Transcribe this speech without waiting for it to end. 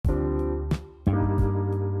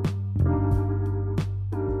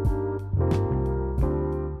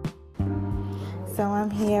So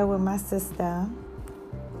I'm here with my sister.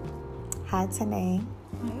 Hi, Tanae.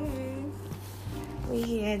 Hey. We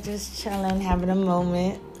here just chilling, having a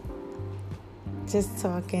moment. Just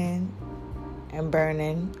talking and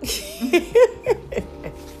burning.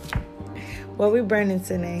 What we burning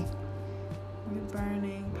today? We're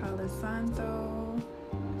burning Palo Santo,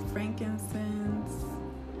 frankincense,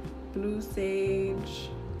 blue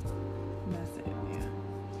sage. That's it, yeah.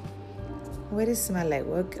 What does it smell like?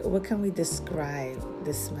 What can we describe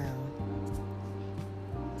the smell?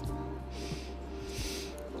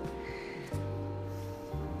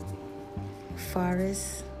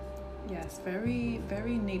 Forest. Yes, very,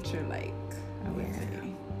 very nature-like, I would Yeah.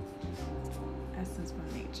 say. Essence from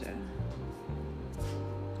nature.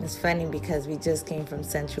 It's funny because we just came from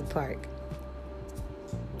Central Park.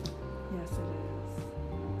 Yes, it is.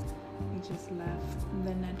 We just left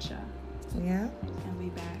the nature Yeah. and we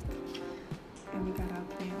back. And we got our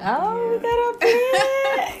plant. Oh, we here. got a plant.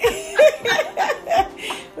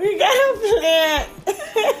 We got a plant.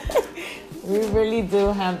 We really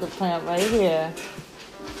do have the plant right here.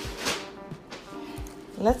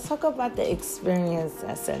 Let's talk about the experience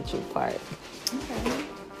at Central Park.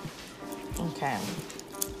 Okay.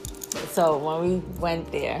 So when we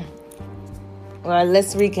went there, well,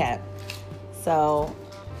 let's recap. So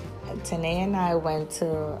Tanae and I went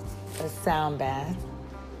to a sound bath.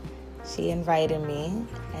 She invited me,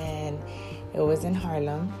 and it was in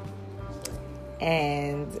Harlem.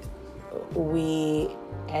 And we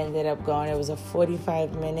ended up going. It was a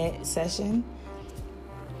 45-minute session,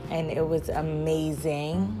 and it was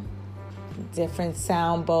amazing. Different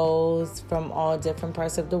sound bowls from all different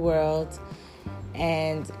parts of the world.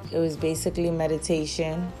 And it was basically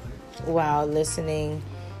meditation while listening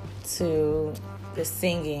to the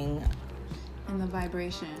singing. And the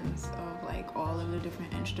vibrations of like all of the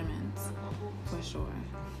different instruments, for sure.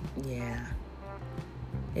 Yeah.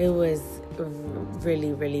 It was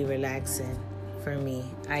really, really relaxing for me.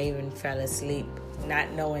 I even fell asleep,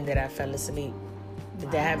 not knowing that I fell asleep.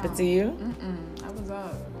 Did that happen to you? I was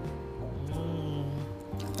up.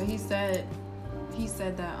 But he said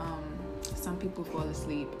that some people fall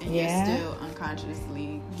asleep and you're still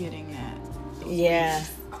unconsciously getting that. Yeah.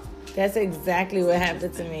 That's exactly what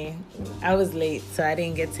happened to me. I was late, so I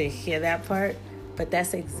didn't get to hear that part. But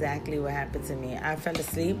that's exactly what happened to me. I fell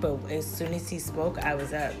asleep, but as soon as he spoke, I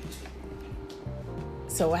was up.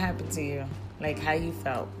 So what happened to you? Like, how you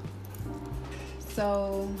felt?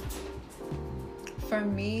 So, for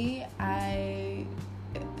me, I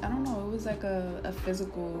don't know. It was like a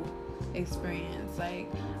physical experience. Like,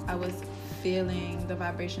 I was feeling the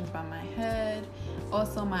vibrations by my head.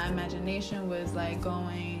 Also, my imagination was like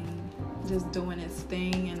just doing its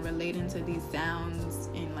thing and relating to these sounds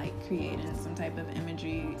and like creating some type of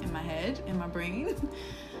imagery in my head, in my brain.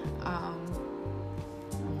 I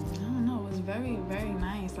don't know, it was very, very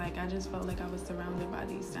nice. Like, I just felt like I was surrounded by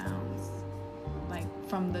these sounds, like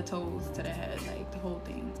from the toes to the head, like the whole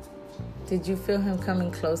thing. Did you feel him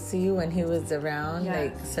coming close to you when he was around, Yes.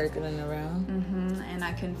 like circling around? And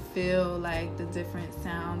I can feel like the different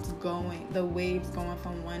sounds going, the waves going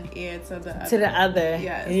from one ear to the other. To the other.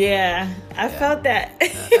 Yes. Yeah. I felt that.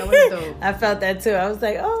 That was dope. I felt that too. I was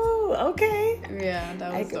like, oh, okay. Yeah,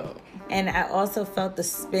 that was dope. And I also felt the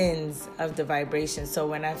spins of the vibration. So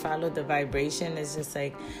when I followed the vibration, it's just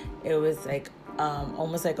like, it was like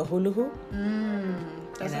almost like a hula hoop.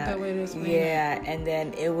 That's a good way to explain it. Yeah, and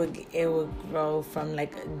then it would grow from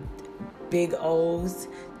like big O's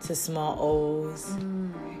to small O's,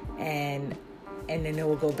 and then it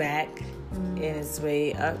would go back in its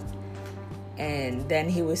way up, and then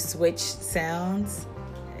he would switch sounds,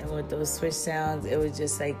 and with those switch sounds, it would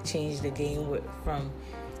just like change the game from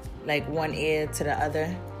like one ear to the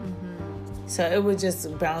other. So it was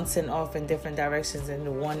just bouncing off in different directions in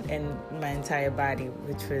my entire body,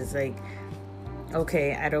 which was like,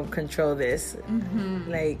 okay, I don't control this.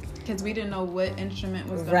 Like, because we didn't know what instrument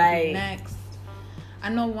was going to be next. I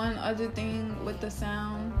know one other thing with the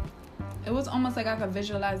sound, it was almost like I could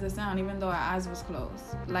visualize the sound even though our eyes was closed.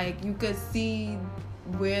 Like, you could see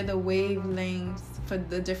where the wavelengths for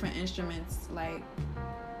the different instruments, like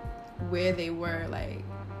where they were. Like,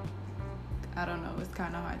 I don't know, it's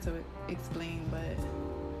kind of hard to explain, but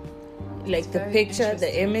like the picture,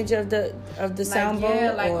 the image of the sound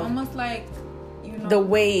bowl, like almost like, you know, the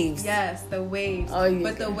waves. Yes, the waves.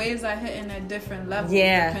 But the waves are hitting at different levels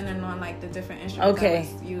depending on like the different instruments that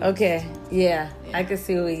was used. Okay. Yeah. I can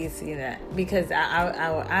see where you see that because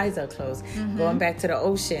our eyes are closed. Going back to the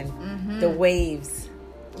ocean, the waves.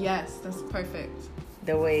 Yes, that's perfect.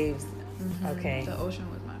 The waves. Okay. The ocean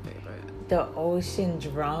was my favorite. The ocean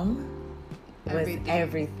drum. was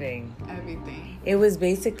everything. Everything. It was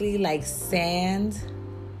basically like sand.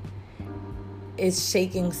 It's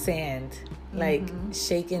shaking sand. Like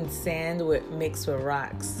shaking sand mixed with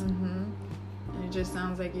rocks. And it just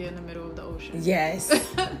sounds like you're in the middle of the ocean. Yes.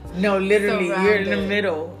 No, literally, you're in the Surrounded.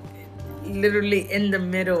 middle. Literally in the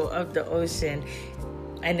middle of the ocean.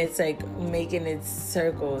 And it's like making its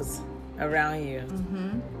circles around you.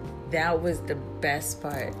 That was the best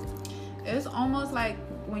part. It's almost like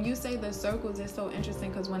when you say the circles, it's so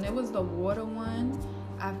interesting because when it was the water one,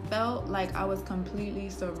 I felt like I was completely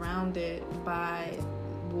surrounded by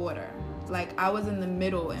water. Like I was in the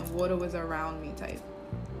middle and water was around me type.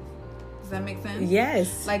 Does that make sense?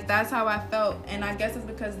 Yes. Like that's how I felt. And I guess it's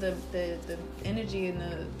because the energy and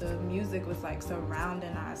the music was like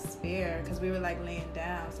surrounding our sphere because we were like laying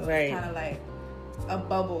down. So Right. it's kind of like a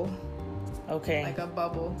bubble. Okay. Like a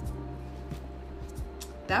bubble.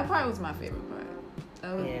 That part was my favorite part.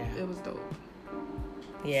 It was dope.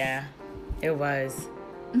 Yeah, it was.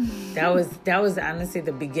 That was honestly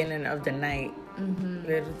the beginning of the night.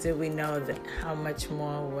 Little did we know that how much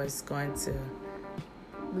more was going to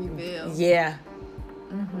Reveal. Yeah.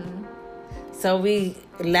 So we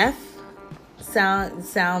left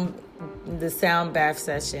the sound bath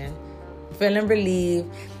session, feeling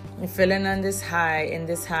relieved, feeling in this high,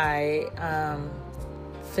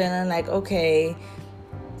 feeling like, okay,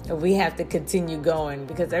 we have to continue going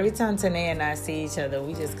because every time Tanae and I see each other,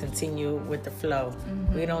 we just continue with the flow.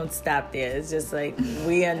 We don't stop there. It's just like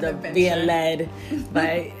we end up being led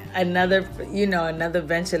by another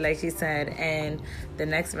venture, like she said. And the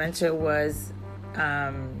next venture was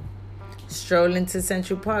strolling to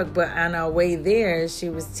Central Park. But on our way there, she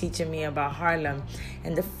was teaching me about Harlem.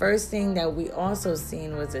 And the first thing that we also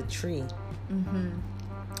seen was a tree.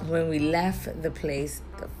 When we left the place,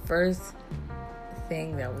 the first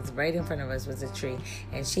thing that was right in front of us was a tree,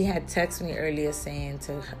 and she had texted me earlier saying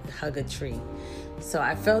to hug a tree, so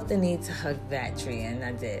I felt the need to hug that tree, and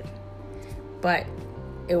I did. But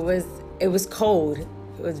it was cold.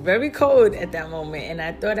 It was very cold at that moment, and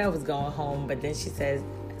I thought I was going home, but then she said,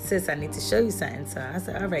 "Sis, I need to show you something." So I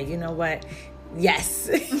said, "All right, you know what? Yes,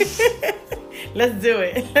 let's do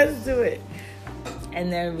it." And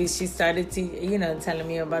then she started to, telling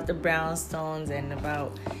me about the brownstones and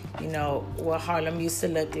about, what Harlem used to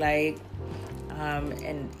look like.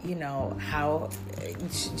 And, how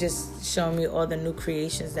just showing me all the new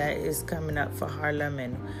creations that is coming up for Harlem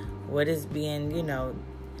and what is being,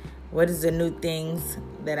 what is the new things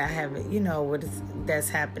that I have, that's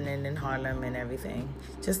happening in Harlem and everything.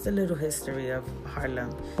 Just a little history of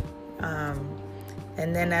Harlem.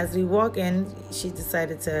 And then as we walk in, she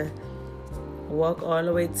decided to walk all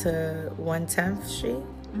the way to 110th Street.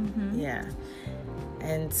 Yeah.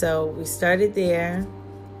 And so we started there,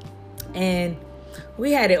 and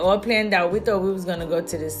we had it all planned out. We thought we was going to go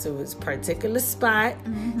to this particular spot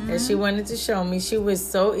that she wanted to show me. She was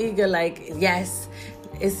so eager, like, yes,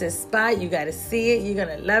 it's a spot. You got to see it. You're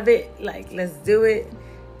going to love it. Like, let's do it.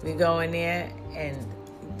 We go in there, and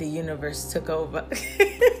the universe took over.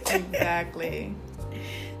 Exactly.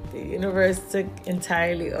 The universe took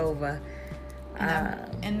entirely over.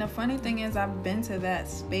 And the funny thing is, I've been to that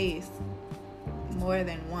space more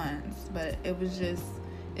than once, but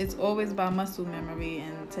it's always by muscle memory.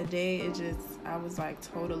 And today I was like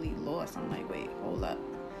totally lost. I'm like, wait, hold up.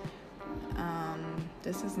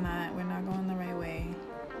 We're not going the right way.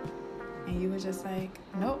 And you were just like,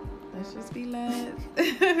 nope, let's just be led.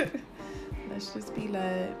 Let's just be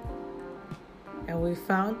led. And we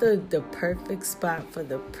found the perfect spot for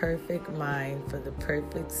the perfect mind, for the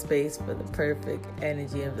perfect space, for the perfect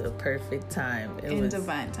energy of the perfect time. It was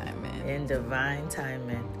divine timing. In divine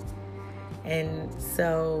timing. And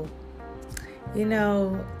so,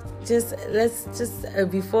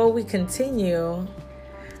 before we continue,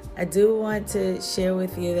 I do want to share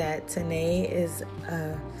with you that Tanae is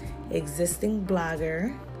a existing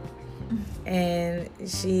blogger, and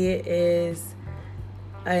she is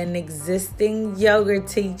an existing yoga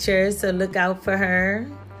teacher, so look out for her.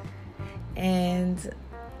 And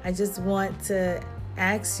I just want to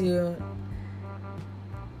ask you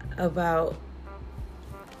about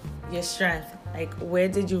your strength. Like, where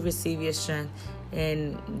did you receive your strength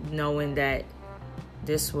in knowing that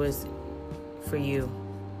this was for you?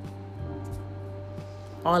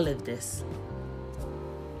 All of this.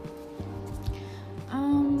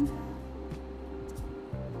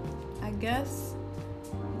 I guess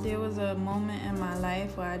there was a moment in my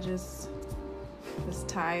life where I just was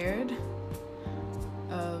tired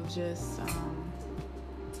of just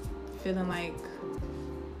feeling like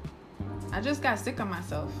I just got sick of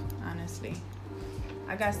myself, honestly.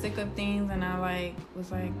 I got sick of things, and I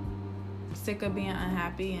was like, sick of being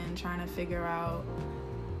unhappy and trying to figure out,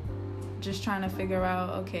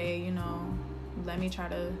 okay, you know, let me try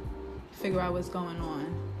to figure out what's going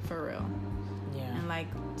on for real. Yeah. And like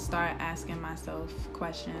start asking myself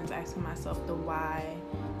questions, asking myself the why,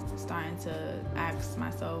 starting to ask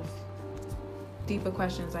myself deeper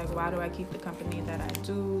questions like, why do I keep the company that I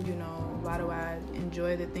do? You know, why do I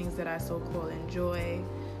enjoy the things that I so-called enjoy?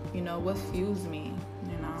 You know, what fuels me?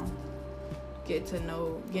 You know, getting to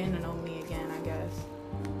know me again, I guess.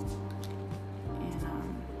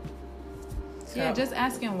 And just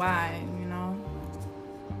asking why, you know.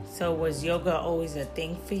 So was yoga always a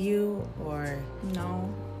thing for you, or? No.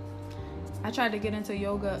 I tried to get into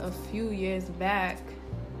yoga a few years back,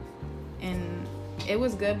 and it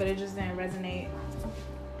was good, but it just didn't resonate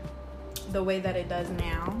the way that it does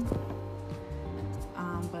now.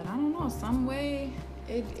 But I don't know, some way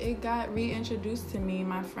it got reintroduced to me.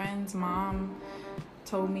 My friend's mom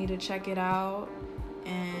told me to check it out,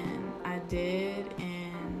 and I did,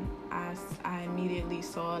 and I immediately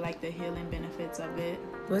saw like the healing benefits of it.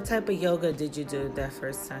 What type of yoga did you do that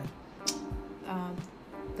first time?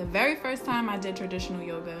 The very first time I did traditional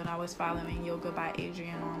yoga, and I was following Yoga by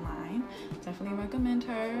Adrienne online. Definitely recommend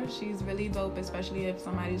her. She's really dope, especially if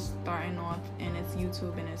somebody's starting off and it's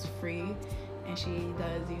YouTube and it's free. And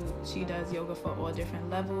she does yoga for all different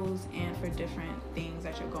levels and for different things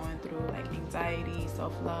that you're going through, like anxiety,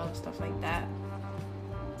 self-love, stuff like that.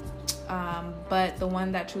 But the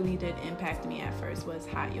one that truly did impact me at first was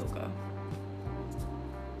hot yoga.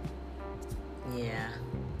 Yeah.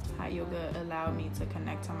 Hot yoga allowed me to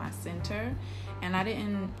connect to my center, and I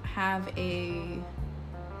didn't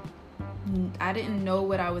know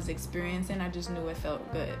what I was experiencing. I just knew it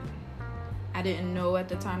felt good. I didn't know at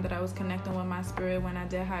the time that I was connecting with my spirit when I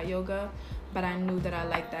did hot yoga, but I knew that I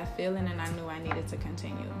liked that feeling, and I knew I needed to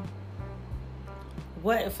continue.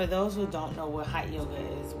 What, for those who don't know what hot yoga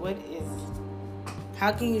is,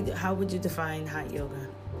 how would you define hot yoga?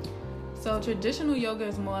 So traditional yoga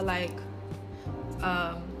is more like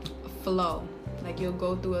flow. Like you'll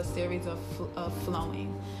go through a series of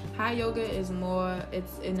flowing. Hot yoga is more,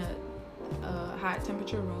 it's in a hot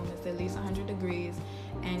temperature room. It's at least 100 degrees,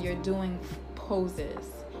 and you're doing poses,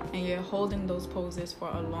 and you're holding those poses for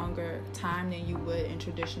a longer time than you would in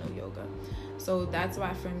traditional yoga. So that's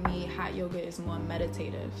why for me, hot yoga is more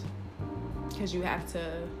meditative, because you have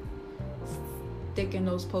to stick in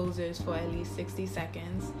those poses for at least 60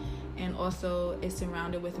 seconds. And also it's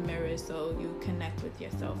surrounded with mirrors, so you connect with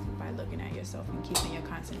yourself by looking at yourself and keeping your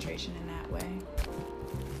concentration in that way.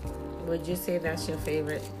 Would you say that's your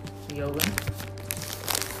favorite yoga?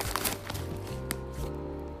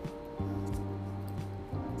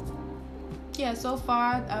 Yeah, so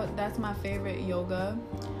far that's my favorite yoga.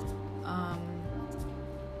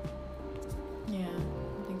 Yeah,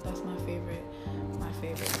 I think that's my favorite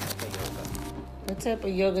type of yoga. What type of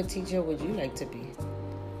yoga teacher would you like to be?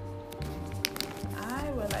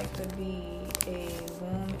 I would like to be a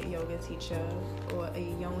womb yoga teacher or a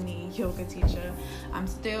yoni yoga teacher. I'm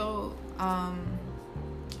still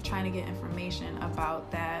trying to get information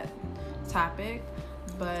about that topic,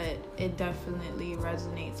 but it definitely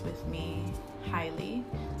resonates with me highly.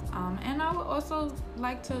 And I would also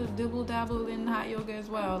like to dibble dabble in hot yoga as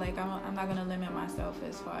well. Like I'm not gonna limit myself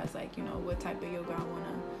as far as like, you know, what type of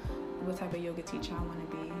yoga teacher I wanna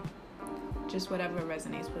be. Just whatever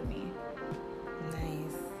resonates with me.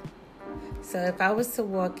 Nice. So if I was to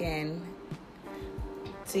walk in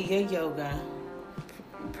to your yoga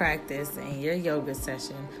practice and your yoga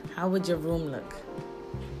session, how would your room look?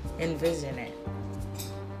 Envision it.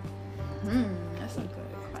 That's a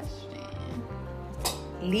good question.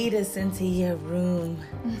 Lead us into your room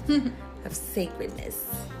of sacredness.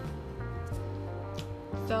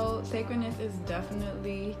 So sacredness is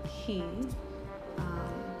definitely key.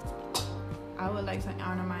 I would like to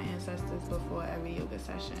honor my ancestors before every yoga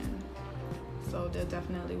session. So there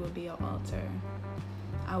definitely will be an altar.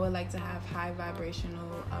 I would like to have high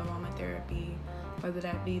vibrational aromatherapy, whether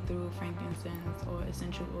that be through frankincense or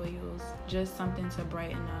essential oils, just something to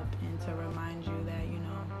brighten up and to remind you that, you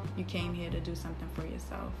know, you came here to do something for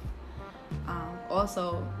yourself.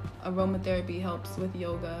 Also, aromatherapy helps with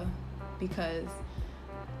yoga because,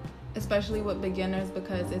 especially with beginners,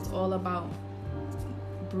 because it's all about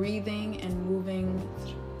breathing and moving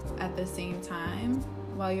at the same time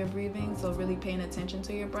while you're breathing, so really paying attention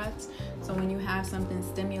to your breaths. So when you have something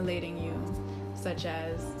stimulating you, such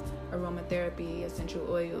as aromatherapy, essential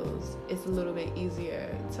oils, it's a little bit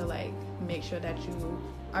easier to like make sure that you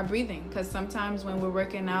are breathing, because sometimes when we're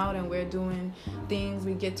working out and we're doing things,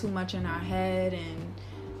 we get too much in our head and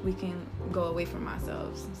we can go away from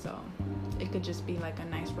ourselves. So it could just be like a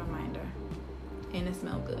nice reminder. and it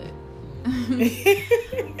smells good.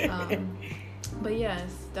 But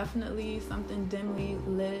yes, definitely something dimly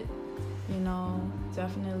lit,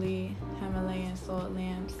 definitely Himalayan salt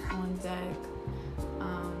lamps on deck.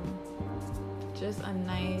 Just a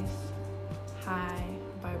nice high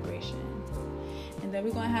vibration. And then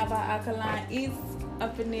we're going to have our alkaline eats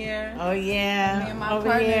up in there. Oh, yeah. Me and my over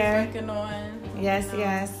partner's here. working on. Yes.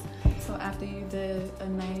 So after you did a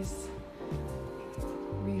nice,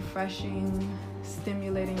 refreshing,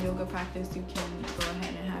 stimulating yoga practice, you can go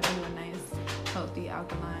ahead and have you a nice, healthy,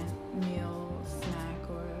 alkaline meal, snack,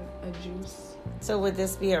 or a juice. So would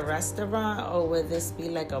this be a restaurant, or would this be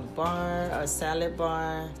like a bar, a salad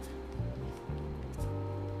bar?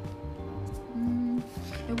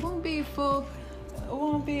 It won't be a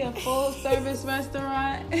full service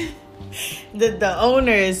restaurant. The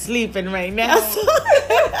owner is sleeping right now.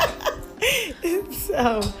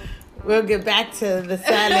 So we'll get back to the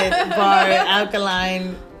salad bar,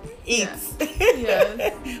 alkaline eats.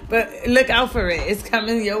 Yes. But look out for it. It's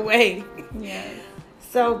coming your way. Yes.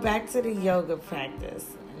 So back to the yoga practice,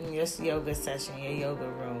 your yoga session, your yoga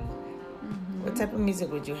room. Mm-hmm. What type of music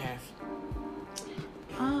would you have?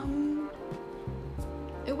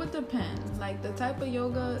 It would depend. Like the type of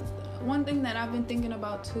yoga. One thing that I've been thinking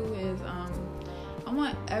about too is I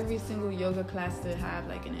want every single yoga class to have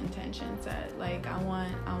like an intention set. Like I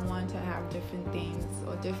want to have different things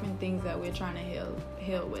that we're trying to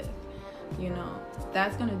heal with.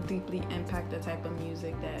 That's gonna deeply impact the type of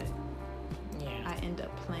music that I end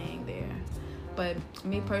up playing there. But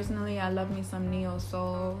me personally, I love me some neo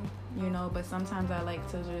soul, but sometimes I like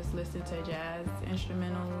to just listen to jazz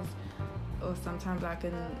instrumentals, or sometimes I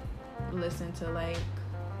can listen to like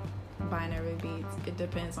binary beats. It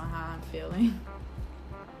depends on how I'm feeling.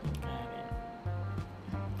 Got it.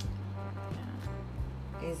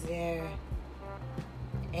 Yeah. Is there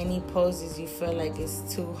any poses you feel like it's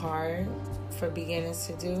too hard for beginners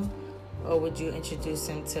to do, or would you introduce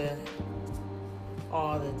them to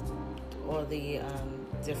all the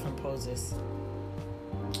different poses?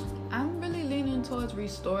 I'm really leaning towards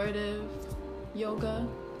restorative yoga,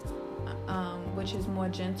 which is more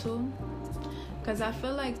gentle, because I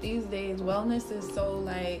feel like these days wellness is so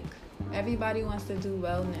like everybody wants to do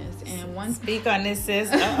wellness, and once speak on this, sis.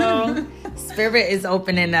 Spirit is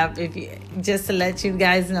opening up. If you just to let you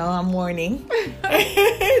guys know, I'm warning.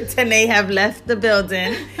 Tanae have left the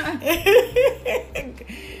building.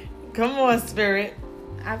 Come on, Spirit.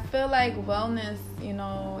 I feel like wellness,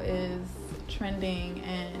 is trending,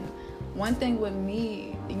 and one thing with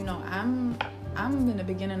me, I'm in the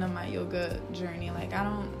beginning of my yoga journey. Like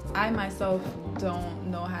I myself don't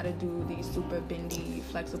know how to do these super bendy,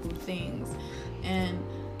 flexible things, and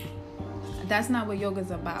that's not what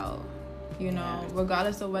yoga's about.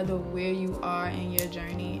 Regardless of where you are in your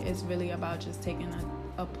journey, it's really about just taking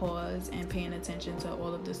a pause and paying attention to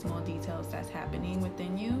all of the small details that's happening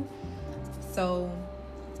within you. So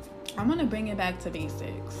I want to bring it back to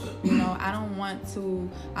basics. I don't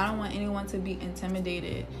want anyone to be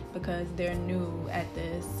intimidated because they're new at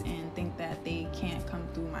this and think that they can't come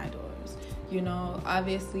through my doors.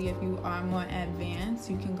 Obviously, if you are more advanced,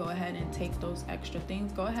 you can go ahead and take those extra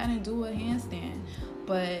things. Go ahead and do a handstand,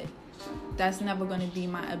 but that's never going to be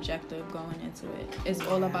my objective going into it. It's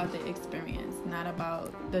all about the experience, not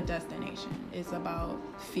about the destination. It's about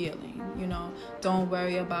feeling. Don't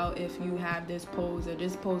worry about if you have this pose or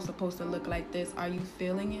this pose supposed to look like this. Are you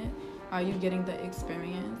feeling it? Are you getting the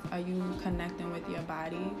experience? Are you connecting with your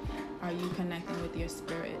body? Are you connecting with your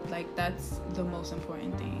spirit? Like, that's the most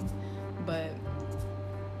important thing. But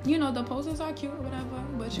the poses are cute or whatever,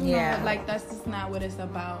 but like that's just not what it's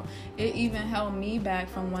about. It even held me back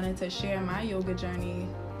from wanting to share my yoga journey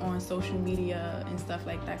on social media and stuff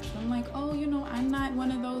like that, because I'm like, I'm not one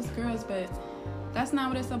of those girls, but that's not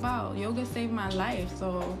what it's about. Yoga saved my life,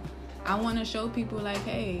 so I want to show people like,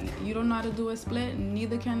 hey, you don't know how to do a split,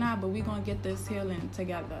 neither can I, but we're gonna get this healing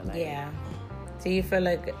together. Do you feel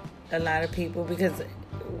like a lot of people, because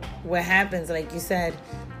what happens, like you said,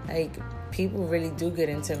 like people really do get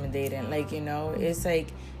intimidated. Like, it's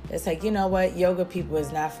like, you know what, yoga people is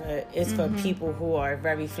not for, it's for people who are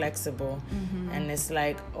very flexible. And it's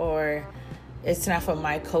like, or it's not for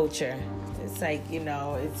my culture. It's like,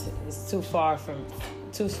 it's too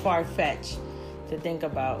far-fetched to think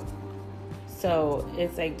about. So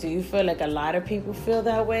it's like, do you feel like a lot of people feel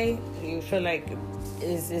that way? Do you feel like,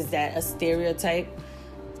 is that a stereotype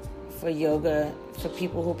for yoga, for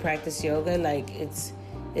people who practice yoga? Like it's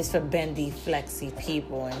for bendy, flexy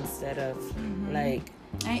people instead of like,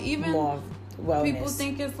 and even more wellness. People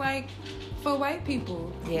think it's like for white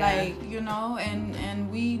people, like,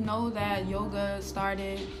 and we know that yoga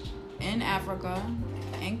started in Africa,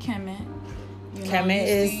 in Kemet. Kemet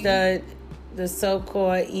is the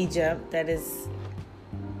so-called Egypt. That is,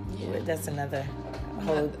 that's another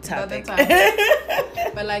whole topic.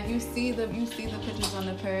 But like you see the pictures on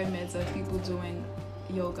the pyramids of people doing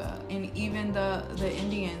yoga, and even the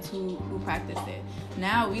Indians who practice it.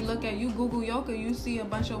 Now we look at, you Google yoga, you see a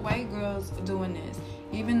bunch of white girls doing this.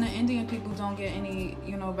 Even the Indian people don't get any,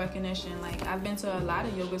 recognition. Like, I've been to a lot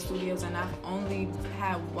of yoga studios, and I've only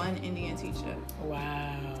had one Indian teacher.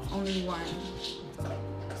 Wow. Only one.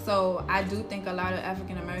 So I do think a lot of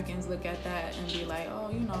African Americans look at that and be like,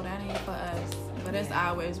 oh, that ain't for us, but it's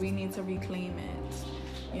ours. We need to reclaim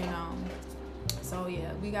it, So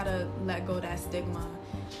yeah, we gotta let go of that stigma.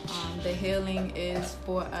 The healing is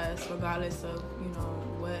for us, regardless of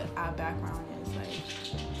what our background is. Like,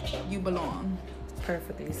 you belong.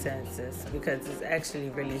 Perfectly said, sis, because it's actually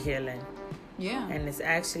really healing. Yeah. And it's a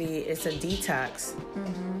detox.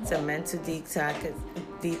 Mm-hmm. It's a mental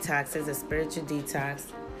detox. It's a spiritual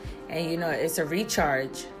detox. And, it's a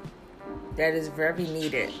recharge that is very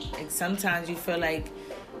needed. Like, sometimes you feel like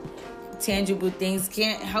tangible things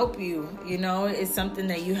can't help you. It's something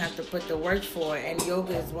that you have to put the work for. And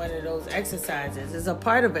yoga is one of those exercises. It's a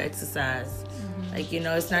part of exercise. Mm-hmm. Like,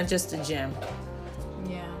 it's not just a gym.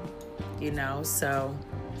 So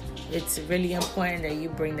it's really important that you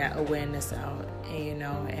bring that awareness out,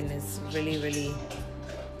 and it's really, really,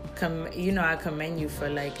 I commend you for,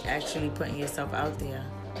 like, actually putting yourself out there,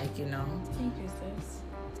 like, Thank you, sis.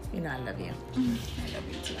 I love you. I love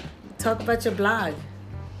you too. Talk about your blog.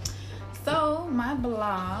 So my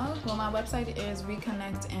blog, my website is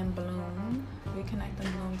Reconnect and Bloom,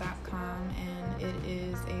 reconnectandbloom.com, and it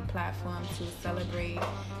is a platform to celebrate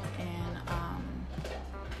and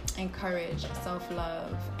encourage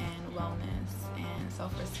self-love and wellness and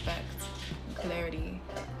self-respect and clarity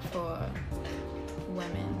for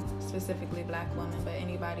women, specifically Black women, but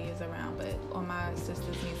anybody is around. But all my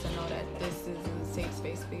sisters need to know that this is a safe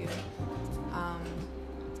space for you.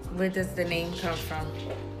 Where does the name come from?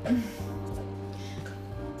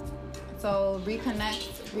 So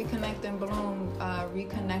reconnect and bloom,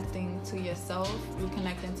 reconnecting to yourself,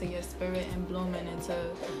 reconnecting to your spirit, and blooming into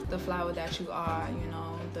the flower that you are,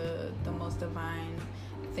 the most divine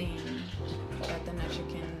thing that the nature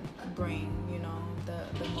can bring,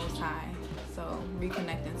 the most high. So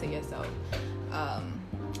reconnecting to yourself.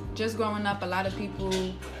 Just growing up, a lot of people,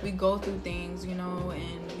 we go through things, and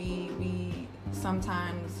we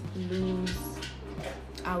sometimes lose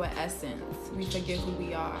our essence. We forget who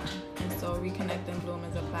we are. And so Reconnect and Bloom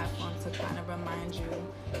is a platform to kind of remind you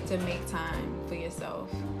to make time for yourself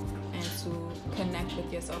and to connect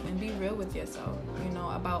with yourself and be real with yourself,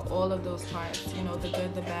 about all of those parts, the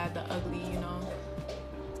good, the bad, the ugly,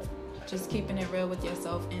 just keeping it real with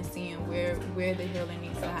yourself and seeing where the healing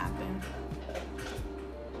needs to happen.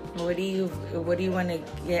 What do you want to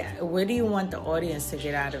get? What do you want the audience to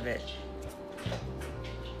get out of it?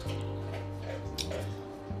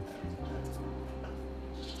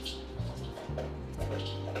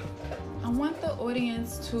 I want the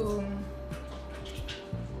audience to,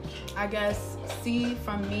 I guess, see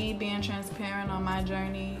from me being transparent on my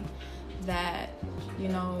journey that,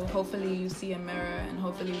 hopefully you see a mirror and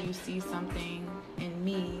hopefully you see something in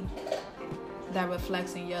me that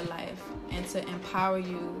reflects in your life, and to empower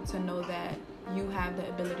you to know that you have the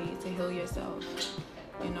ability to heal yourself.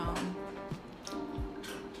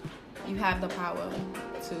 You have the power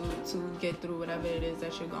to get through whatever it is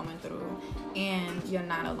that you're going through, and you're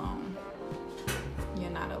not alone. You're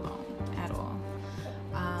not alone at all.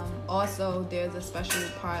 Also, there's a special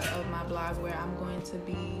part of my blog where I'm going to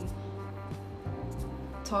be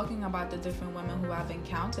talking about the different women who I've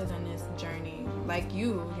encountered in this journey, like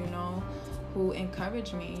you, who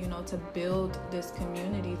encouraged me, to build this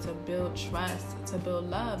community, to build trust, to build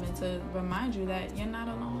love, and to remind you that you're not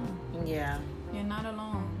alone. Yeah. You're not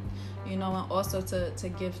alone. And also to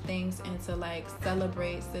give thanks and to, like,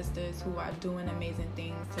 celebrate sisters who are doing amazing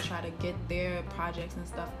things, to try to get their projects and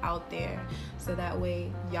stuff out there, so that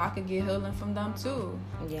way y'all could get healing from them too.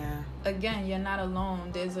 Yeah. Again, you're not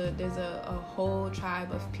alone. There's a whole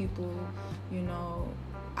tribe of people,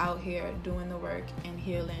 out here doing the work and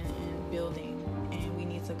healing and building, and we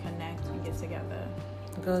need to connect and get together.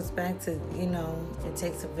 It goes back to, it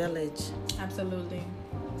takes a village. Absolutely.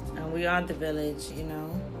 And we are the village, and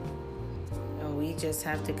we just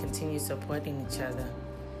have to continue supporting each other.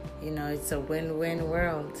 It's a win-win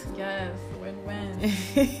world. Yes, win-win.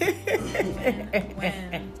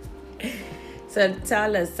 Win-win. So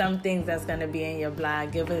tell us some things that's going to be in your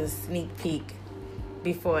blog. Give us a sneak peek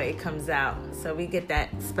before it comes out, so we get that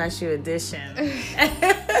special edition.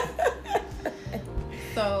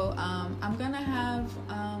 So I'm going to have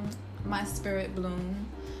my Spirit Bloom.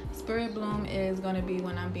 Spirit Bloom is going to be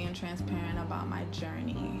when I'm being transparent about my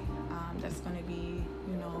journey. That's going to be,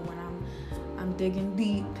 when I'm digging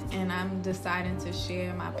deep and I'm deciding to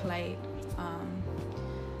share my plight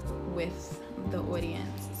with the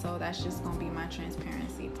audience. So that's just going to be my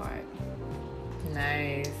transparency part.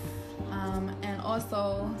 Nice. And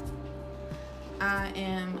also, I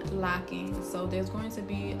am locking. So there's going to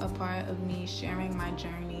be a part of me sharing my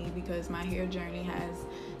journey, because my hair journey has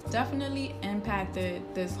definitely impacted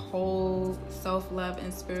this whole self-love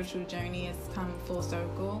and spiritual journey. It's come full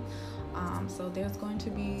circle. So there's going to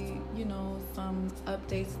be, some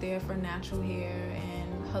updates there for natural hair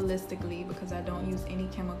and holistically, because I don't use any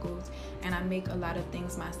chemicals and I make a lot of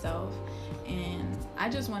things myself. And I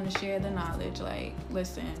just want to share the knowledge. Like,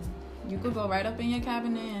 listen, you could go right up in your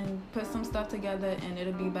cabinet and put some stuff together and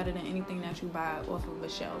it'll be better than anything that you buy off of a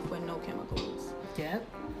shelf with no chemicals. Yep.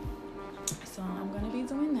 So I'm going to be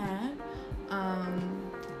doing that.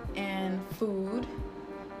 And food,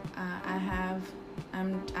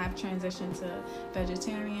 I've transitioned to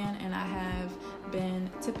vegetarian, and I have been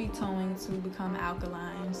tippy-toeing to become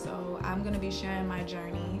alkaline. So I'm going to be sharing my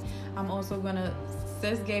journey. I'm also going to,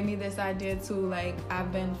 sis gave me this idea too, like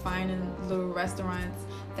I've been finding little restaurants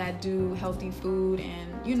that do healthy food,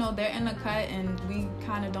 and they're in the cut and we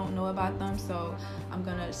kind of don't know about them. So I'm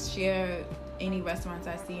going to share any restaurants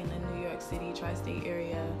I see in the New York City tri-state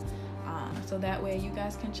area. So that way you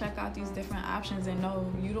guys can check out these different options and know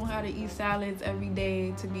you don't have to eat salads every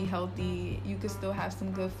day to be healthy. You can still have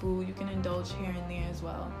some good food. You can indulge here and there as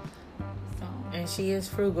well. So. And she is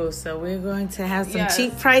frugal, so we're going to have some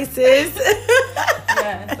cheap prices.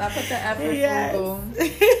 Yes, I put the effort frugal.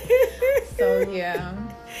 So yeah.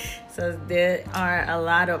 So there are a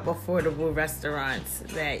lot of affordable restaurants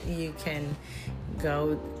that you can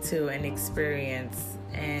go to and experience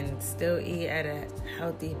and still eat at a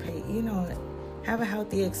healthy pace. Have a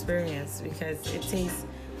healthy experience, because it tastes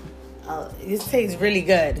really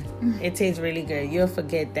good. It tastes really good. You'll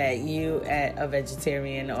forget that you at a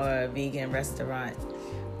vegetarian or a vegan restaurant,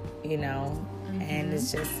 and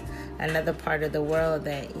it's just another part of the world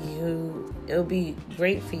that it'll be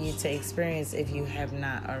great for you to experience if you have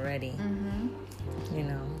not already.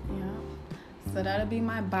 Yeah. So that'll be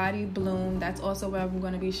my body bloom. That's also where I'm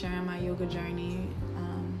going to be sharing my yoga journey,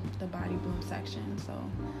 the body bloom section. So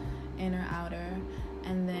inner, outer.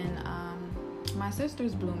 And then my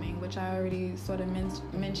sister's blooming, which I already sort of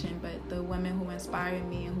mentioned, but the women who inspired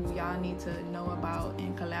me and who y'all need to know about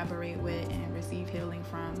and collaborate with and receive healing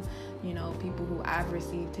from, people who I've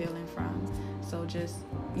received healing from. So just,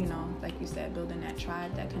 like you said, building that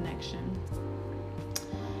tribe, that connection.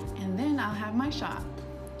 And then I'll have my shop.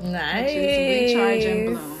 Nice. Which is Recharge and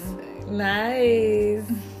Bloom. Nice.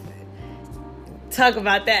 Talk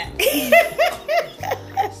about that.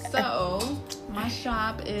 So my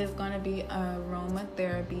shop is going to be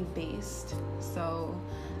aromatherapy based. So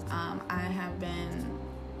I have been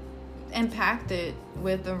impacted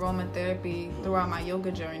with aromatherapy throughout my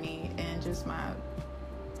yoga journey and just my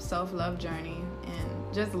self-love journey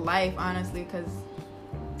and just life, honestly, because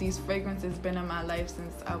these fragrances been in my life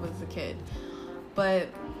since I was a kid. But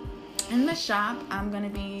in the shop, I'm going to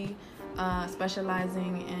be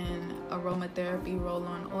specializing in aromatherapy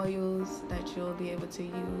roll-on oils that you'll be able to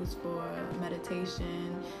use for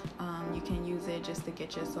meditation. You can use it just to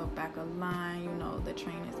get yourself back aligned. The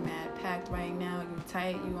train is mad packed right now. You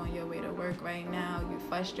tight. You on your way to work right now. You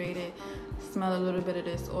frustrated. Smell a little bit of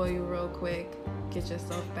this oil real quick. Get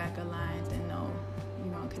yourself back aligned and know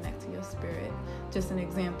you want to connect to your spirit. Just an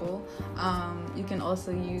example. You can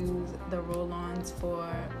also use the roll-ons for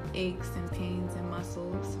aches and pains and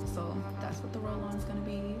muscles. So that's what the roll-on is going to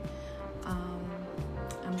be.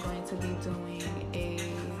 I'm going to be doing a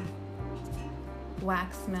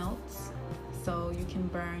wax melts. So you can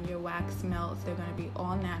burn your wax melts. They're going to be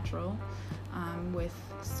all natural, with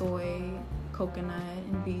soy, coconut,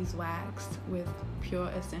 and beeswax, with pure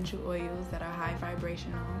essential oils that are high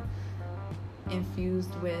vibrational,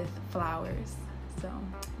 infused with flowers. So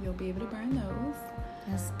you'll be able to burn those.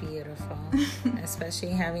 That's beautiful.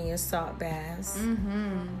 Especially having your salt baths.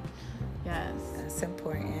 Yes. That's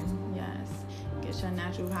important. Yes. Get your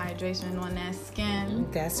natural hydration on that skin.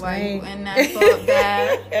 That's while right. You in that salt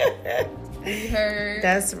bath. We heard.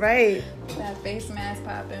 That's right. That face mask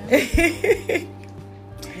popping. Yes.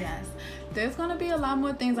 There's going to be a lot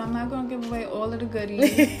more things. I'm not going to give away all of the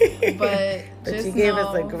goodies. But just you gave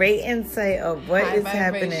us a great insight of what is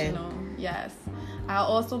happening. Yes. I'll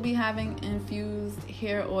also be having infused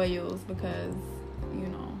hair oils because,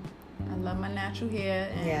 I love my natural hair.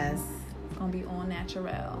 And yes. It's going to be all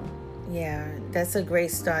natural. Yeah, that's a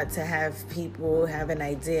great start to have people have an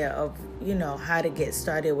idea of, how to get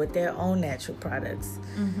started with their own natural products.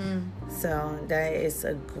 So that is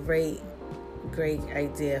a great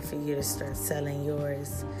idea for you to start selling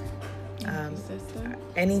yours. Thank you, sister.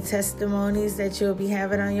 Any testimonies that you'll be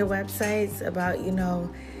having on your websites about,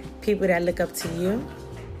 people that look up to you?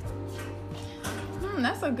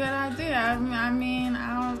 That's a good idea.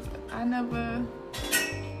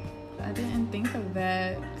 I didn't think of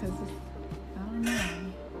that because I don't know.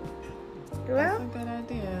 Well, that's a good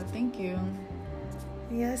idea. Thank you.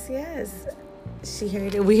 Yes. She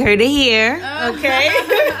heard it. We heard it here. Okay.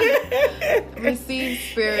 Receive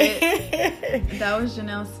spirit. That was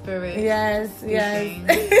Janelle's spirit. Yes.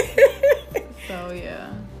 So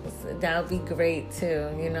yeah. That would be great too,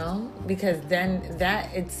 because then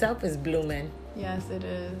that itself is blooming. Yes, it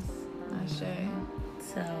is. Ashe.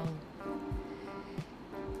 So,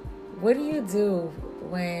 what do you do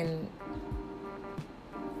when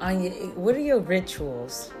what are your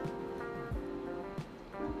rituals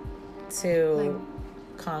to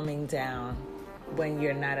calming down when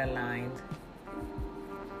you're not aligned?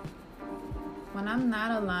 When I'm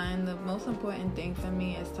not aligned, the most important thing for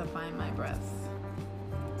me is to find my breath.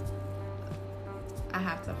 I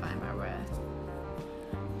have to find my breath.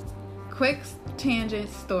 Quick tangent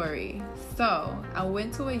story. So, I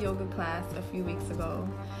went to a yoga class a few weeks ago,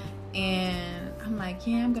 and I'm like,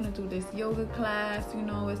 I'm gonna do this yoga class.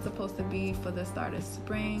 It's supposed to be for the start of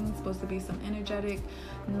spring. It's supposed to be some energetic,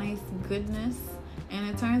 nice goodness. And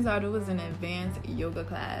it turns out it was an advanced yoga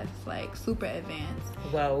class, like super advanced.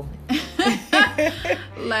 Whoa.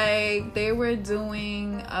 Like they were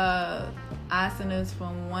doing asanas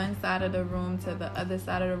from one side of the room to the other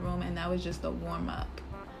side of the room, and that was just a warm up.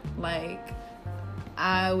 Like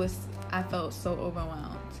I felt so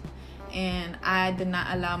overwhelmed, and I did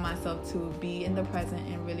not allow myself to be in the present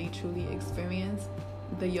and really truly experience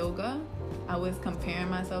the yoga. I was comparing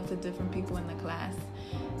myself to different people in the class,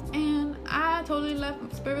 and I totally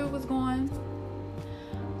left. Spirit was gone.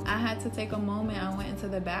 I had to take a moment. I went into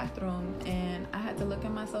the bathroom and I had to look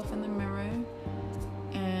at myself in the mirror,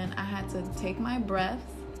 and I had to take my breath,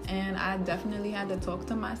 and I definitely had to talk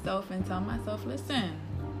to myself and tell myself, listen,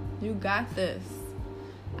 you got this.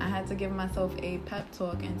 I had to give myself a pep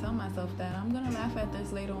talk and tell myself that I'm going to laugh at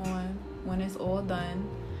this later on when it's all done,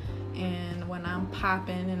 and when I'm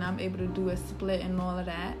popping and I'm able to do a split and all of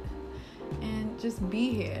that, and just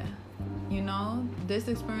be here. This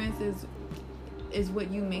experience is what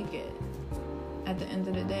you make it at the end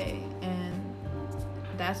of the day, and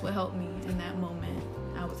that's what helped me in that moment.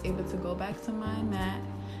 I was able to go back to my mat.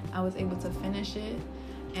 I was able to finish it,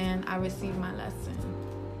 and I received my lesson.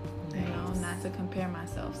 Nice. Not to compare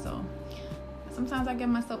myself. So sometimes I give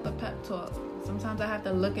myself a pep talk. Sometimes I have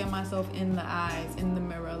to look at myself in the eyes, in the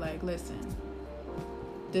mirror, like, listen,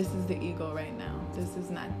 this is the ego right now. This is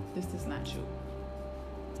not you.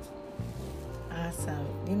 Awesome.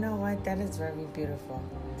 You know what? That is very beautiful.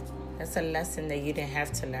 That's a lesson that you didn't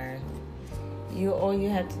have to learn. All you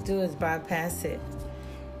have to do is bypass it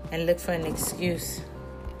and look for an excuse.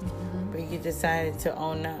 But you decided to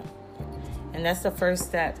own up. And that's the first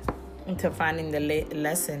step into finding the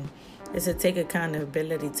lesson, is to take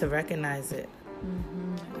accountability, to recognize it.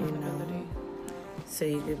 So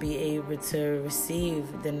you could be able to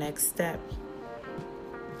receive the next step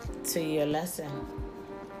to your lesson.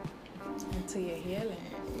 And to your healing.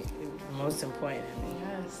 Most importantly.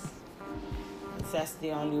 Yes. That's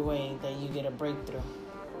the only way that you get a breakthrough.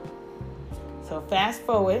 So fast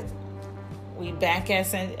forward. We back at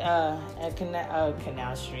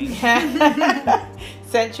Canal Street,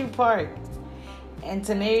 Central Park, and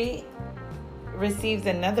Tanae receives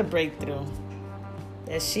another breakthrough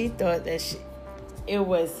that she thought that it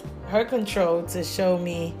was her control to show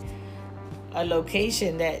me a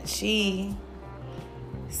location that she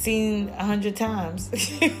seen 100 times,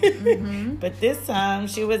 but this time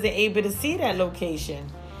she wasn't able to see that location,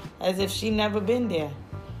 as if she never been there.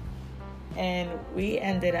 And we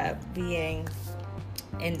ended up being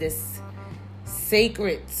in this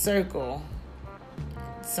sacred circle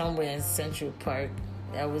somewhere in Central Park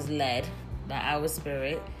that was led by our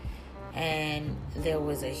spirit. And there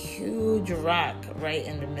was a huge rock right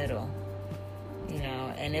in the middle,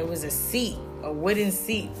 and there was a wooden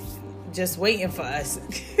seat, just waiting for us.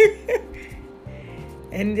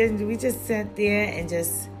 And then we just sat there and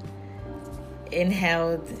just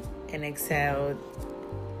inhaled and exhaled,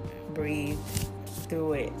 breathe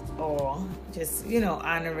through it all, just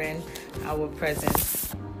honoring our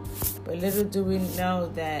presence. But little do we know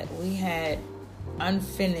that we had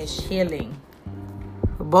unfinished healing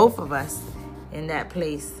for both of us in that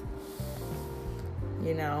place.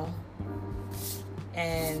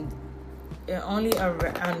 and it only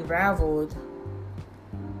unraveled.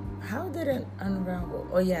 How did it unravel?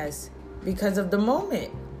 Oh yes, because of the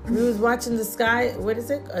moment. We was watching the sky. What is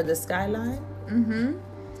it? The skyline. Mm-hmm.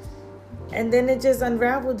 And then it just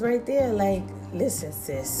unraveled right there. Like, listen,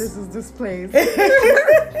 sis. This is this place.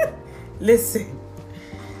 Listen,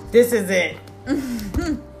 this is it.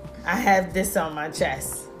 I have this on my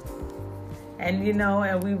chest. And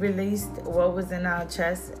and we released what was in our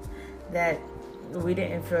chest that we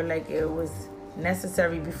didn't feel like it was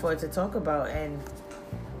necessary before to talk about, and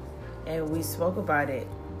we spoke about it.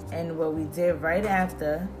 And what we did right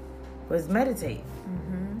after was meditate.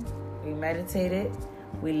 Mm-hmm. We meditated.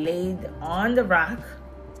 We laid on the rock,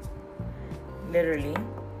 literally,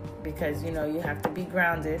 because you have to be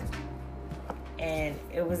grounded. And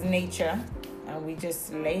it was nature, and we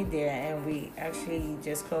just laid there, and we actually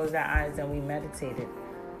just closed our eyes and we meditated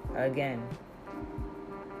again.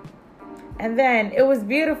 And then it was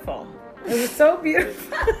beautiful. It was so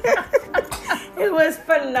beautiful. It was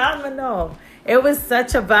phenomenal. It was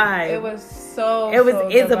such a vibe. It was so. It was so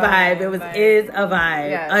is a divine. vibe. It was Like, is a vibe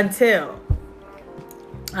yes. until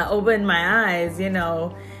I opened my eyes.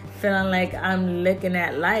 Feeling like I'm looking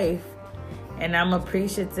at life, and I'm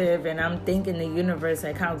appreciative, and I'm thanking the universe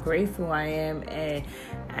like how grateful I am. And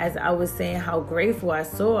as I was saying how grateful, I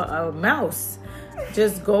saw a mouse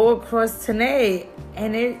just go across Tanae,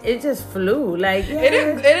 and it just flew like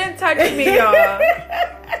It didn't touch me, y'all.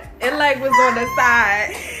 It was on the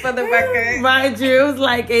side for the record. Mind you, it was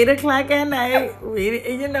like 8:00 at night.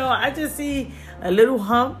 I just see a little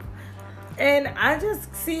hump, and I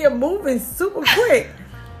just see it moving super quick.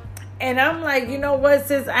 And I'm like, you know what,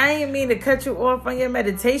 sis? I ain't mean to cut you off on your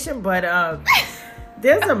meditation, but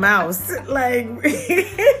there's a mouse. Like,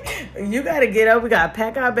 you got to get up. We got to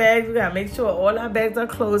pack our bags. We got to make sure all our bags are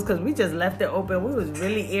closed because we just left it open. We was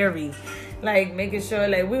really eerie. Like, making sure,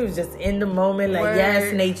 like, we was just in the moment. Like,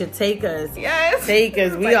 yes, nature, take us. Yes. Take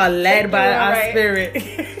us. We are led by our spirit.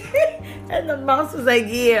 And the mouse was like,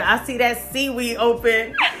 yeah, I see that seaweed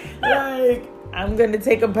open. Like, I'm going to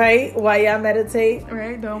take a bite while y'all meditate.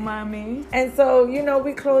 Right, don't mind me. And so,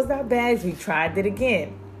 we closed our bags. We tried it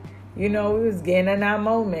again. We was getting in our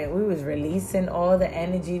moment. We was releasing all the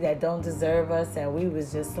energy that don't deserve us. And we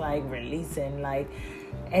was just, like, releasing, like,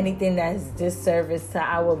 anything that's disservice to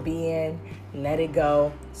our being, let it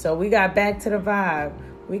go. So we got back to the vibe.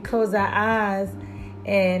 We closed our eyes,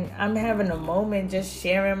 and I'm having a moment, just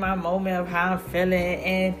sharing my moment of how I'm feeling.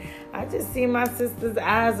 And I just see my sister's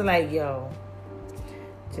eyes like, yo,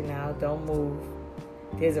 Janelle, don't move.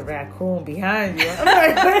 There's a raccoon behind you. I'm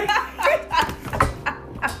like,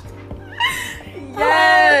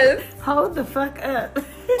 yes. Hold the fuck up.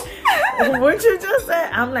 What you just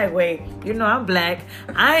said? I'm like, wait, I'm black.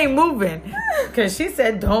 I ain't moving. Because she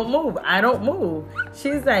said, don't move. I don't move.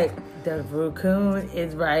 She's like, the raccoon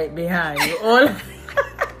is right behind you. All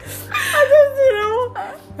I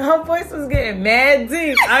just, her voice was getting mad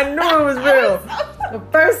deep. I knew it was real.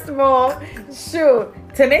 First of all, shoot,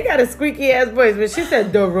 Tanae got a squeaky ass voice, but she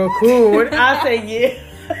said, the raccoon. I said, yeah.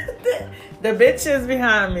 The bitch is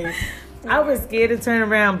behind me. I was scared to turn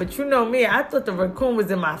around, but you know me, I thought the raccoon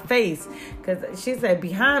was in my face. Because she said,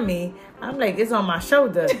 behind me. I'm like, it's on my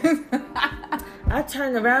shoulder. I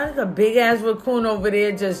turned around, there's a big-ass raccoon over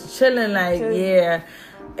there just chilling like, yeah,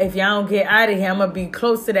 if y'all don't get out of here, I'm going to be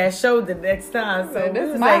close to that shoulder next time. So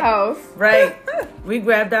this is my house. Right. We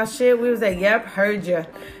grabbed our shit. We was like, yep, heard you.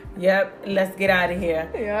 Yep, let's get out of here.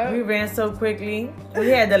 Yep. We ran so quickly. We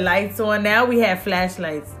had the lights on. Now we had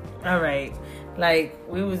flashlights. All right. Like,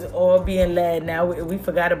 we was all being led. Now we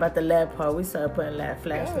forgot about the led part. We started putting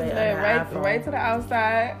flashlight on the iPhone. Right to the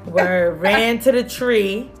outside. Ran to the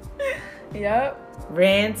tree. Yep.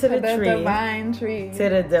 Ran to the tree. The divine tree. To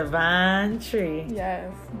the divine tree. Yes.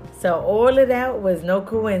 So all of that was no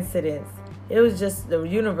coincidence. It was just the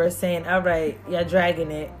universe saying, all right, you're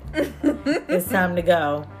dragging it. It's time to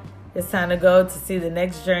go. It's time to go to see the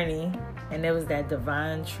next journey. And it was that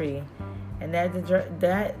divine tree. And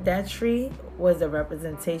that tree was a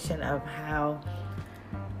representation of how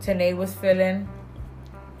Tanae was feeling,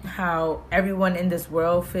 how everyone in this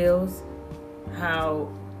world feels, how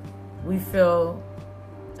we feel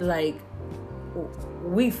like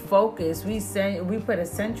we focus, we put a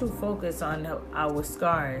central focus on our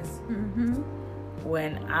scars,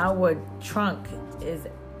 when our trunk is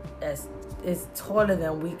taller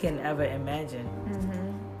than we can ever imagine.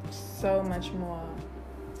 So much more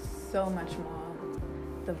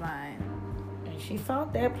divine. And She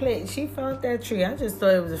found that place. She found that tree. I just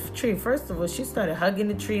thought it was a tree. First of all, she started hugging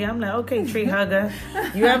the tree. I'm like, okay, tree hugger.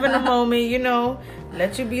 You having a moment,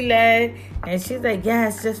 let you be led. And she's like,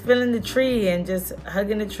 yes, just feeling the tree and just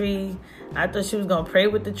hugging the tree. I thought she was going to pray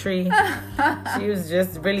with the tree. She was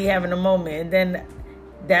just really having a moment. And then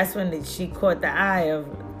that's when she caught the eye of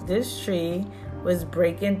this tree was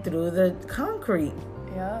breaking through the concrete.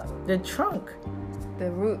 Yeah. The trunk. The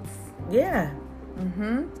roots. Yeah.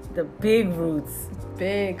 Mm-hmm. The big roots.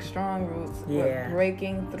 Big, strong roots. Yeah. Were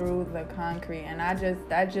breaking through the concrete. And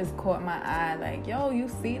that just caught my eye. Like, yo, you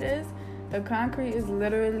see this? The concrete is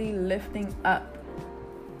literally lifting up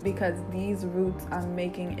because these roots are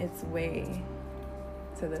making its way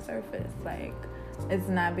to the surface. Like, it's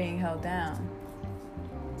not being held down.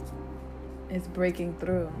 It's breaking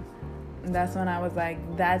through. And that's when I was like,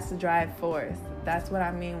 that's drive force. That's what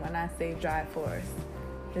I mean when I say drive force.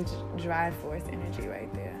 It's drive force energy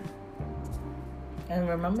right there. And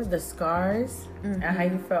remember the scars? Mm-hmm. And how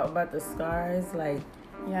you felt about the scars? Like,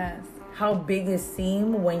 yes. How big it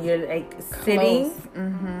seemed when you're like sitting.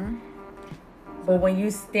 Mm-hmm. But when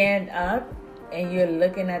you stand up and you're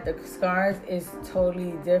looking at the scars, it's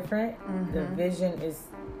totally different. Mm-hmm. The vision is...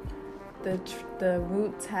 The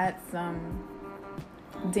roots had some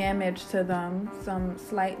damage to them, some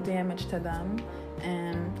slight damage to them.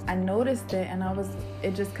 And I noticed it and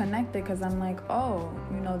it just connected because I'm like, oh,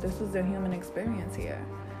 this is the human experience here.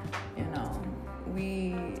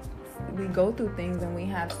 We go through things and we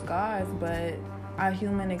have scars, but our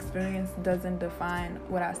human experience doesn't define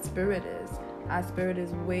what our spirit is. Our spirit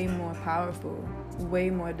is way more powerful,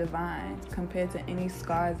 way more divine compared to any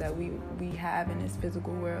scars that we have in this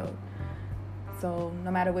physical world. So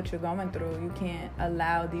no matter what you're going through, you can't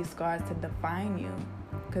allow these scars to define you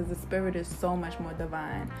because the spirit is so much more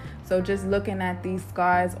divine. So just looking at these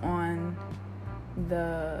scars on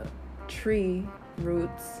the tree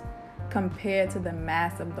roots compared to the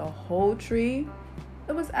mass of the whole tree,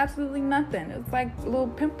 it was absolutely nothing. It was like a little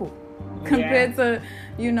pimple compared to,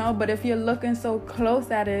 but if you're looking so close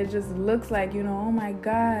at it, it just looks like, oh my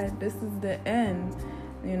God, this is the end.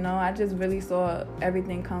 I just really saw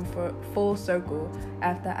everything come for full circle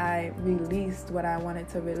after I released what I wanted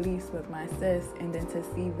to release with my sis, and then to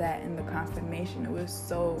see that in the confirmation, it was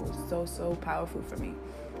so, so, so powerful for me.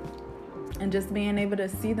 And just being able to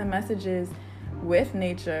see the messages with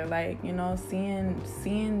nature, like,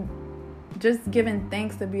 seeing, just giving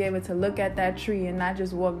thanks to be able to look at that tree and not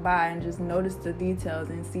just walk by and just notice the details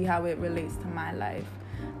and see how it relates to my life.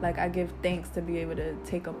 Like, I give thanks to be able to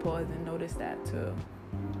take a pause and notice that too.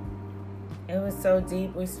 It was so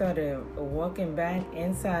deep. We started walking back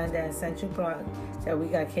inside that Central Park that we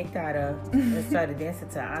got kicked out of and started dancing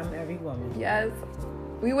to I'm Every Woman. Yes.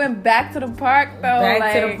 We went back to the park, though.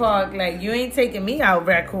 Back to the park. Like, you ain't taking me out,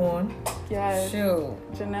 raccoon. Yes. Shoot.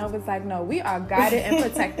 Janelle was like, no, we are guided and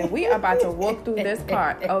protected. We are about to walk through this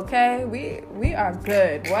park, okay? We are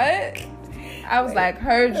good. What? I was like,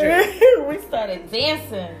 heard you. We started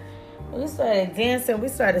dancing. We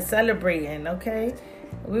started celebrating, okay?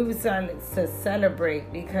 We were starting to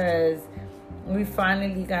celebrate because we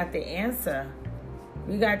finally got the answer.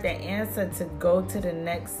 We got the answer to go to the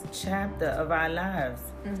next chapter of our lives.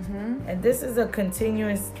 Mm-hmm. And this is a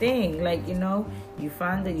continuous thing. Like, you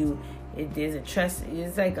find that there's a trust.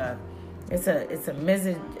 It's like it's a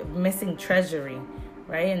missing treasury,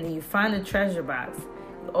 right? And then you find the treasure box.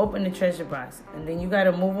 You open the treasure box, and then you got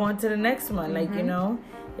to move on to the next one. Mm-hmm. Like,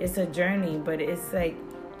 it's a journey, but it's like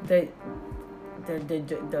the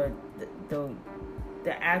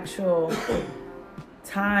actual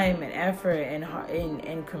time and effort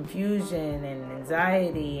and confusion and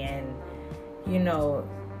anxiety and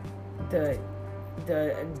the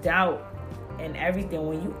doubt and everything,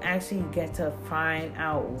 when you actually get to find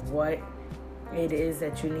out what it is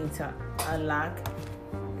that you need to unlock,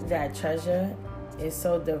 that treasure is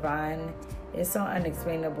so divine, it's so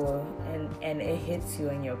unexplainable, and it hits you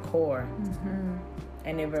in your core. Mm-hmm.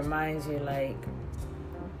 And it reminds you, like,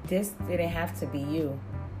 this didn't have to be you.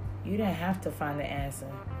 You didn't have to find the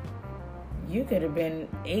answer. You could have been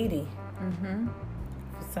 80. Mm-hmm.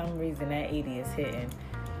 For some reason, that 80 is hitting.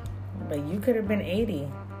 But you could have been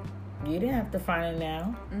 80. You didn't have to find it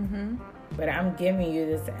now. Mm-hmm. But I'm giving you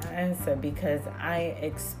this answer because I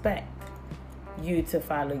expect you to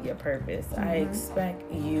follow your purpose. Mm-hmm. I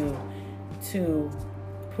expect you to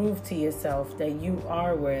prove to yourself that you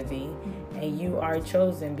are worthy and you are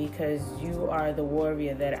chosen because you are the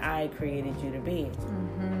warrior that I created you to be.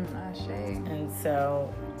 Mm-hmm. Ashe. And so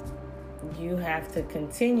you have to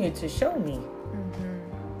continue to show me.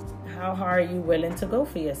 Mm-hmm. How hard are you willing to go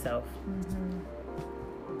for yourself? Mm-hmm.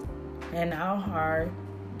 And how hard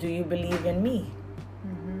do you believe in me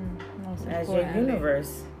as your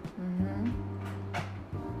universe?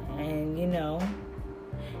 And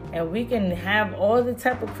and we can have all the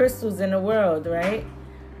type of crystals in the world, right?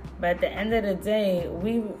 But at the end of the day,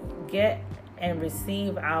 we get and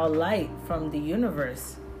receive our light from the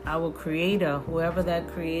universe, our creator, whoever that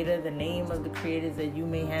creator, the name of the creators that you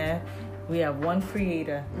may have. We have one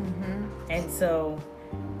creator. And so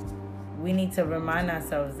we need to remind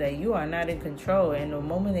ourselves that you are not in control. And the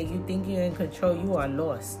moment that you think you're in control, you are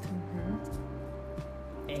lost.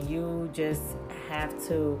 And you just have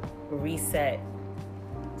to reset,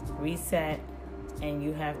 and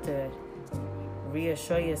you have to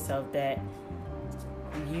reassure yourself that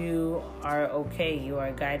you are okay. You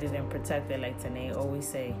are guided and protected, like Tanae always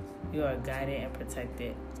say. You are guided and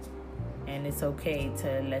protected. And it's okay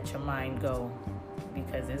to let your mind go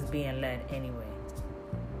because it's being led anyway.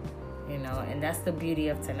 And that's the beauty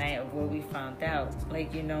of tonight, of what we found out.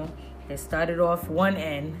 Like, it started off one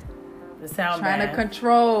end, the sound trying bath. To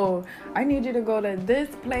control. I need you to go to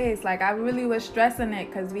this place. Like, I really was stressing it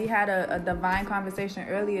because we had a divine conversation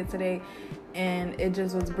earlier today, and it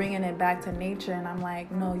just was bringing it back to nature. And I'm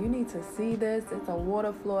like, no, you need to see this. It's a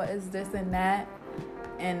water floor. It's this and that.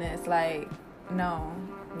 And it's like, no.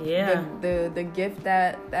 Yeah. The gift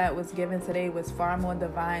that was given today was far more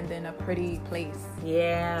divine than a pretty place.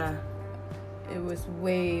 Yeah. It was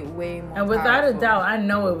way, way more And without powerful. a doubt, I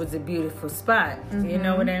know it was a beautiful spot. You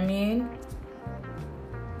know what I mean?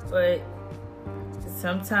 But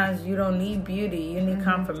sometimes you don't need beauty. You need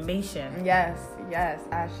confirmation. Yes,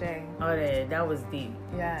 Ashe. Oh, that was deep.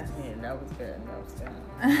 Yes. Yeah, that was good. That was good.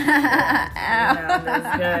 That was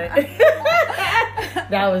good.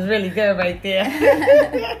 That was really good right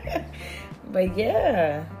there. But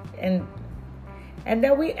yeah. And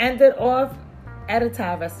then we ended off at a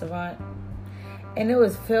Thai restaurant. And it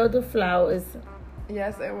was filled with flowers.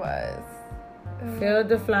 Yes, it was. Filled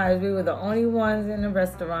with flowers. We were the only ones in the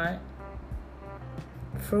restaurant.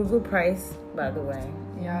 Frugal price, by the way.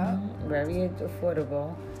 Yeah. Very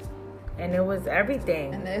affordable. And it was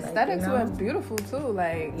everything. And the aesthetics were beautiful too.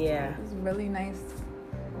 Like, yeah. It was really nice.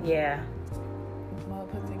 Yeah. Well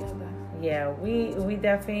put together. Yeah, we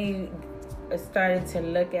definitely started to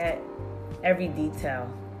look at every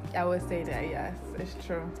detail. I would say that, yes, it's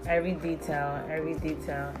true. Every detail.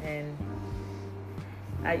 And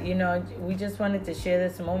we just wanted to share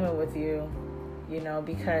this moment with you,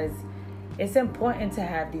 because it's important to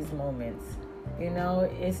have these moments.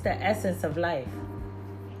 It's the essence of life.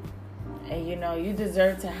 And you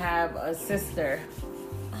deserve to have a sister,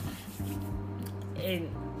 and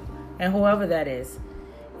whoever that is,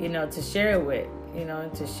 to share it with,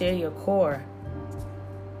 to share your core,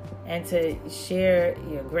 and to share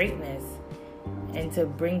your greatness, and to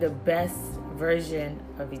bring the best version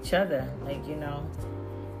of each other,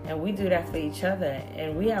 and we do that for each other.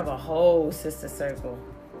 And we have a whole sister circle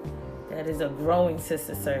that is a growing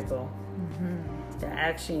sister circle to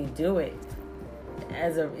actually do it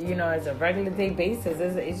as a regular day basis.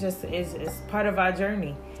 It's part of our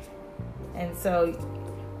journey. And so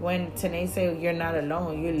when Tanae say you're not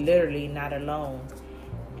alone, you're literally not alone.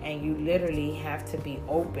 And you literally have to be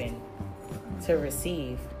open to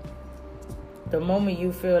receive. The moment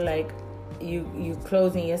you feel like you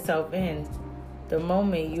closing yourself in, the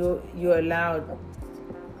moment you allow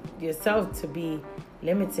yourself to be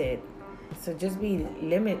limited. So just be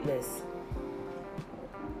limitless.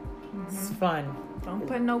 It's fun. Don't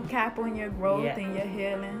put no cap on your growth and your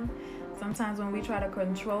healing. Sometimes when we try to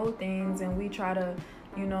control things and we try to,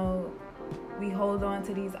 we hold on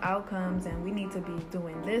to these outcomes, and we need to be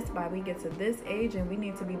doing this by we get to this age, and we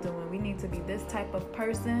need to be this type of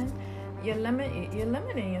person. You're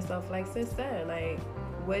limiting yourself, like sis said. Like,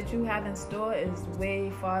 what you have in store is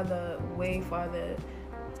way farther,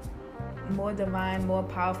 more divine, more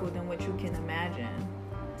powerful than what you can imagine.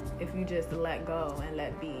 If you just let go and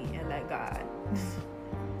let be and let God.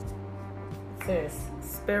 Sis,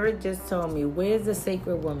 Spirit just told me, where's the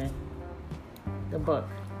Sacred Woman? The book.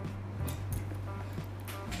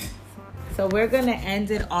 So we're going to end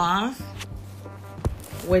it off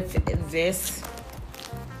with this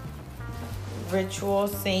ritual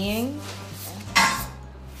saying.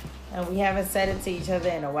 And we haven't said it to each other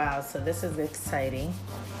in a while, so this is exciting.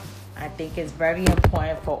 I think it's very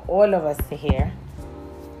important for all of us to hear.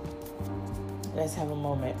 Let's have a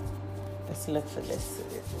moment. Let's look for this.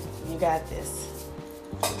 You got this.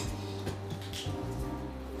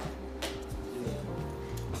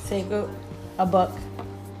 Take a book.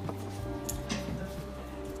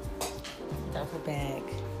 Duffel bag.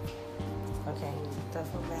 Okay,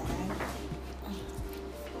 duffel bag.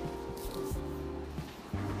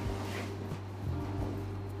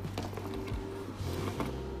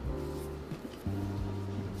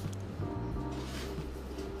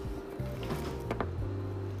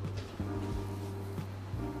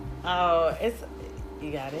 Oh,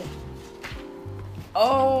 you got it.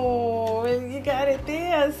 Oh, you got it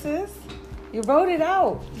there, sis. You wrote it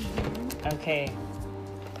out. Okay.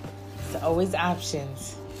 So always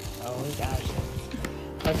options. Always options.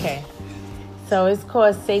 Okay. So it's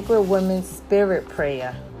called Sacred Women's Spirit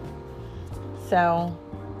Prayer. So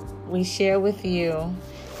we share with you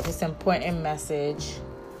this important message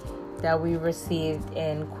that we received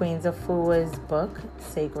in Queen Afua's book,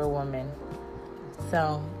 Sacred Woman.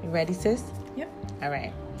 So, you ready, sis? Yep. All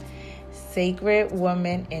right. Sacred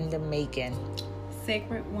Woman in the Making.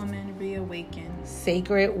 Sacred Woman reawaken.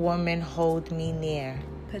 Sacred Woman hold me near.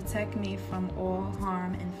 Protect me from all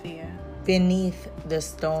harm and fear. Beneath the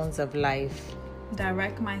stones of life.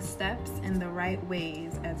 Direct my steps in the right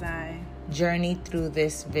ways as I journey through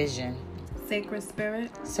this vision. Sacred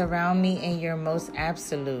Spirit, surround me in your most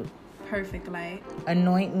absolute, perfect light.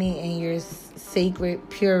 Anoint me in your sacred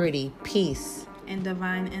purity, peace, and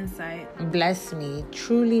divine insight. Bless me,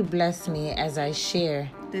 truly bless me as I share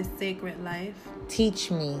this sacred life.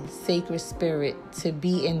 Teach me, Sacred Spirit, to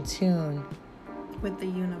be in tune with the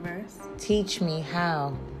universe. Teach me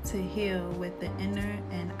how to heal with the inner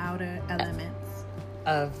and outer elements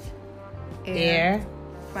of air,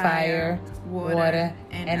 fire, water,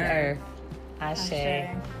 and earth. Ashe.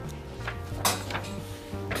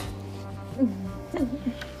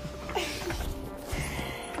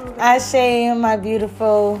 Ashe, my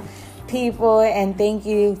beautiful people, and thank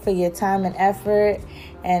you for your time and effort,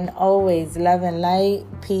 and always love and light,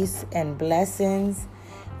 peace and blessings,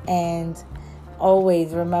 and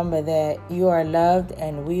always remember that you are loved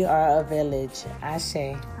and we are a village.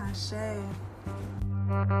 Ashe. Ashe.